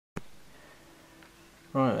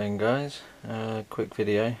Right then guys, quick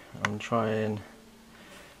video. I'm trying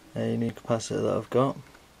a new capacitor that I've got.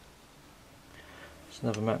 It's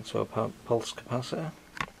another Maxwell pulse capacitor.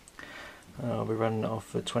 I'll be running it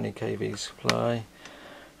off a 20 kV supply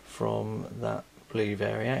from that blue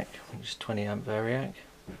variac, which is 20 amp variac.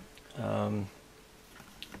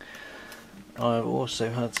 I've also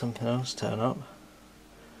had something else turn up,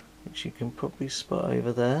 which you can probably spot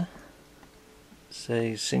over there. It's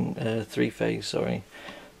a three-phase,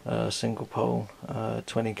 single pole,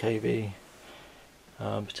 20 kV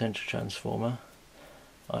potential transformer.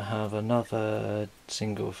 I have another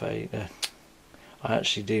single phase. I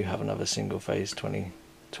actually do have another single phase 20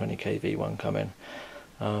 kV one coming,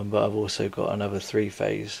 but I've also got another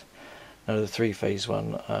three-phase. Now the three-phase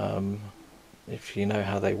one, if you know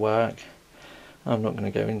how they work, I'm not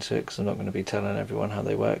going to go into it because I'm not going to be telling everyone how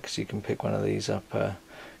they work, because you can pick one of these up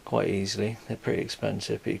quite easily. They're pretty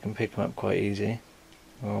expensive, but you can pick them up quite easy.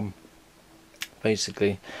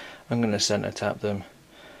 Basically, I'm going to center tap them.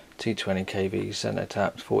 220 kV, center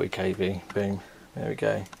tapped, 40 kV, boom, there we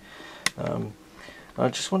go. I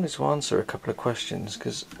just wanted to answer a couple of questions,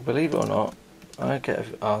 because believe it or not, I get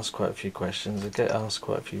asked quite a few questions. I get asked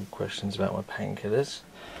quite a few questions about my painkillers.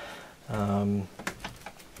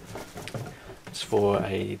 It's for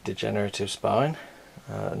a degenerative spine,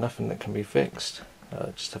 nothing that can be fixed,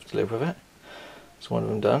 just have to live with it. It's one of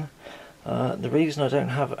them done. The reason I don't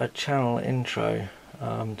have a channel intro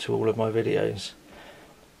to all of my videos,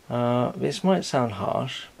 this might sound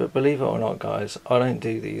harsh, but believe it or not guys, I don't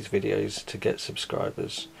do these videos to get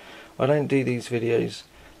subscribers. I don't do these videos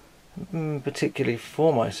particularly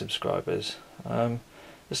for my subscribers.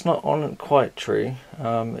 It's not quite true.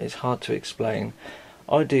 It's hard to explain.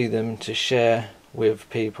 I do them to share with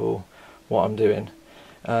people what I'm doing,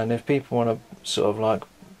 and if people want to sort of like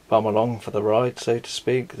bum along for the ride, so to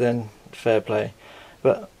speak, then fair play.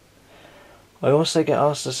 But I also get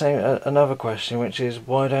asked the same another question, which is,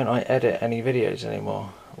 why don't I edit any videos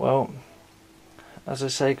anymore? Well, as I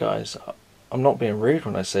say guys, I'm not being rude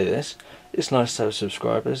when I say this. It's nice to have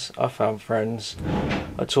subscribers. I found friends,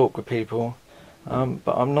 I talk with people,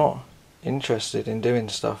 but I'm not interested in doing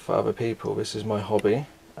stuff for other people. This is my hobby.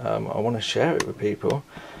 I want to share it with people,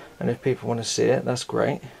 and if people want to see it, that's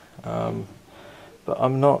great. But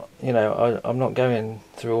I'm not, I'm not going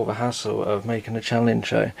through all the hassle of making a channel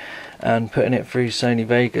intro and putting it through Sony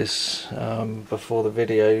Vegas before the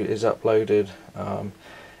video is uploaded.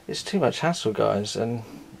 It's too much hassle guys, and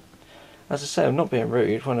as I say, I'm not being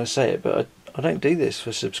rude when I say it, but I don't do this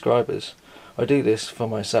for subscribers. I do this for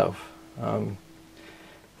myself.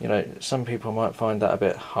 Some people might find that a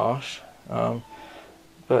bit harsh,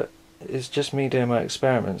 but it's just me doing my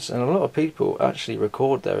experiments, and a lot of people actually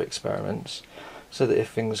record their experiments so that if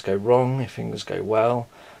things go wrong, if things go well,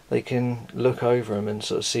 they can look over them and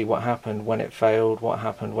sort of see what happened when it failed, what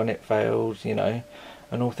happened when it failed, and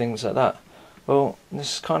all things like that. Well,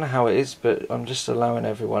 this is kind of how it is, but I'm just allowing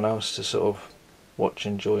everyone else to sort of watch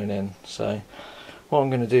and join in. So what I'm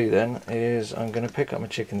going to do then is I'm going to pick up my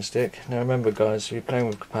chicken stick. Now remember guys, if you're playing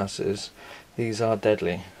with capacitors, these are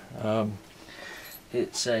deadly.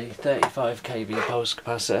 It's a 35 kV pulse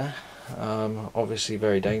capacitor, obviously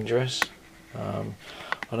very dangerous.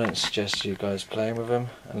 I don't suggest you guys playing with them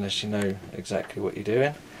unless you know exactly what you're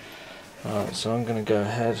doing. So I'm going to go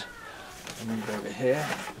ahead and move over here.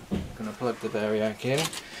 I'm going to plug the variac in.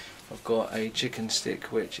 I've got a chicken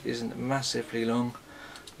stick which isn't massively long,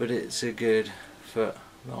 but it's a good foot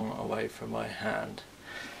long away from my hand.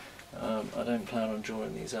 I don't plan on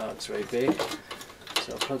drawing these arcs very big,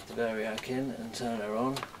 so I'll plug the variac in and turn her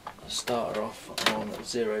on. I'll start her off on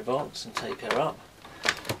 0 volts and take her up.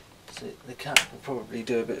 So the cat will probably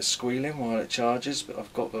do a bit of squealing while it charges, but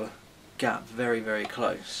I've got the gap very, very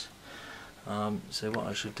close. So what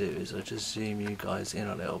I should do is I'll just zoom you guys in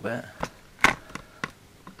a little bit. The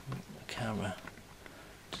camera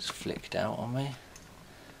just flicked out on me,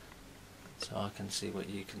 so I can see what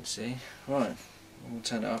you can see. Right, we'll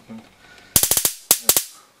turn it up and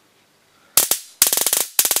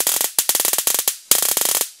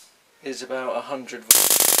is about 100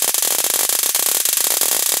 volts.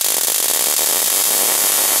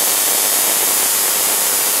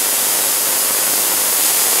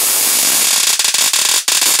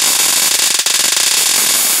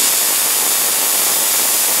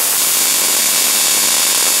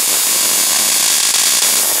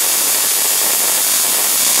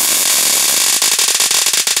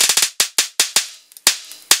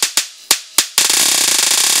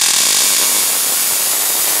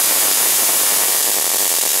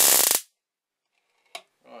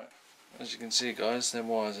 As you can see guys, them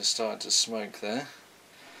wires are starting to smoke there.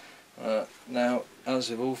 Now as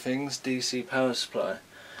with all things, DC power supply.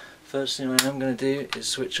 First thing I am going to do is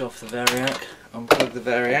switch off the variac, unplug the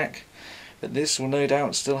variac, but this will no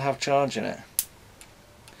doubt still have charge in it.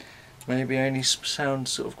 Maybe only sound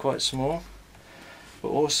sort of quite small, but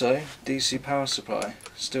also DC power supply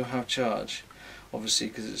still have charge. Obviously,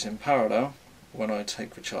 because it's in parallel, when I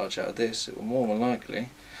take the charge out of this, it will more than likely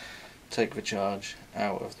take the charge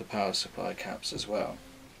out of the power supply caps as well.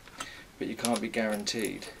 But you can't be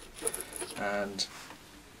guaranteed, and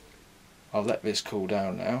I'll let this cool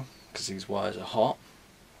down now because these wires are hot,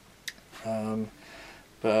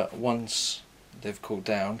 but once they've cooled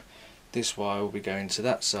down, this wire will be going to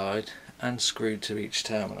that side and screwed to each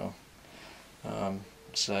terminal.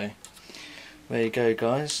 So there you go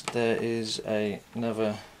guys, there is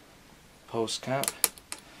another pulse cap.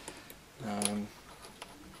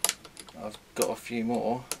 I've got a few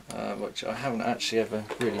more which I haven't actually ever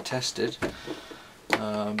really tested,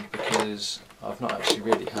 because I've not actually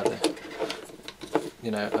really had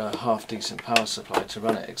a half decent power supply to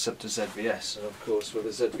run it, except a ZVS, and of course with a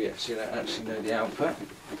ZVS you don't actually know the output,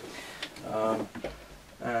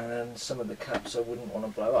 and some of the caps I wouldn't want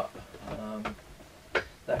to blow up.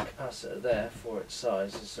 That capacitor there, for its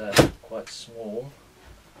size, is quite small.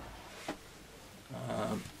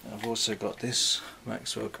 I've also got this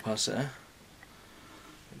Maxwell capacitor,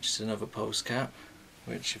 which is another pulse cap,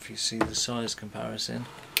 which if you see the size comparison,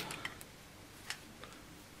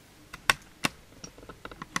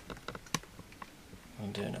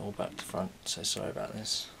 I'm doing it all back to front, so sorry about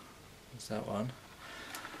this. There's that one,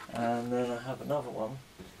 and then I have another one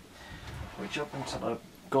which up until I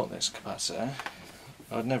got this capacitor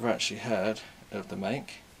I'd never actually heard of the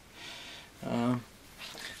make, but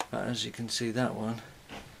as you can see, that one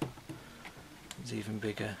is even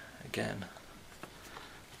bigger again.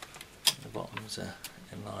 The bottoms are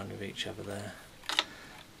in line with each other there.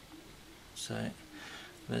 So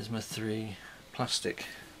there's my 3 plastic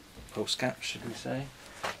pulse caps, should we say.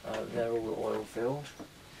 They're all oil filled.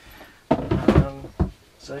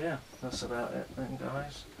 So yeah, that's about it then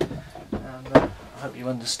guys, and I hope you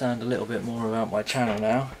understand a little bit more about my channel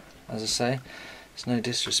now. As I say, it's no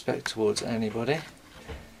disrespect towards anybody,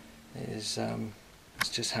 it's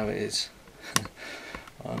just how it is.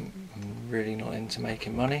 I'm really not into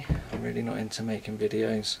making money, I'm really not into making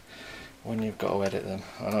videos when you've got to edit them.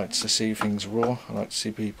 I like to see things raw, I like to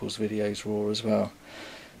see people's videos raw as well.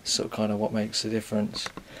 It's sort of kind of what makes the difference.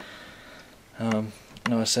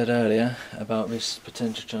 I said earlier about this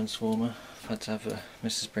potential transformer, I've had to have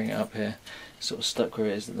Mrs. bring it up here. It's sort of stuck where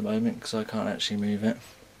it is at the moment because I can't actually move it.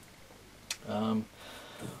 I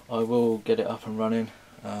will get it up and running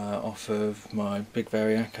off of my big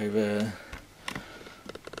variac over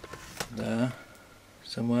there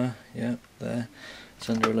somewhere, yeah, there. It's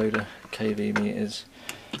under a load of kV meters.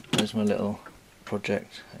 There's my little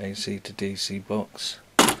project AC to DC box.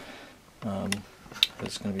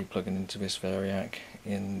 It's going to be plugging into this variac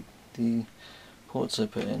in the ports I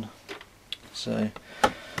put in. So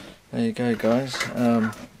there you go guys.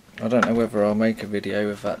 I don't know whether I'll make a video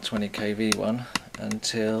with that 20 kV one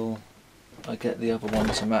until I get the other one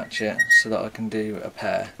to match it so that I can do a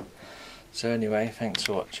pair. So anyway, thanks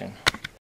for watching.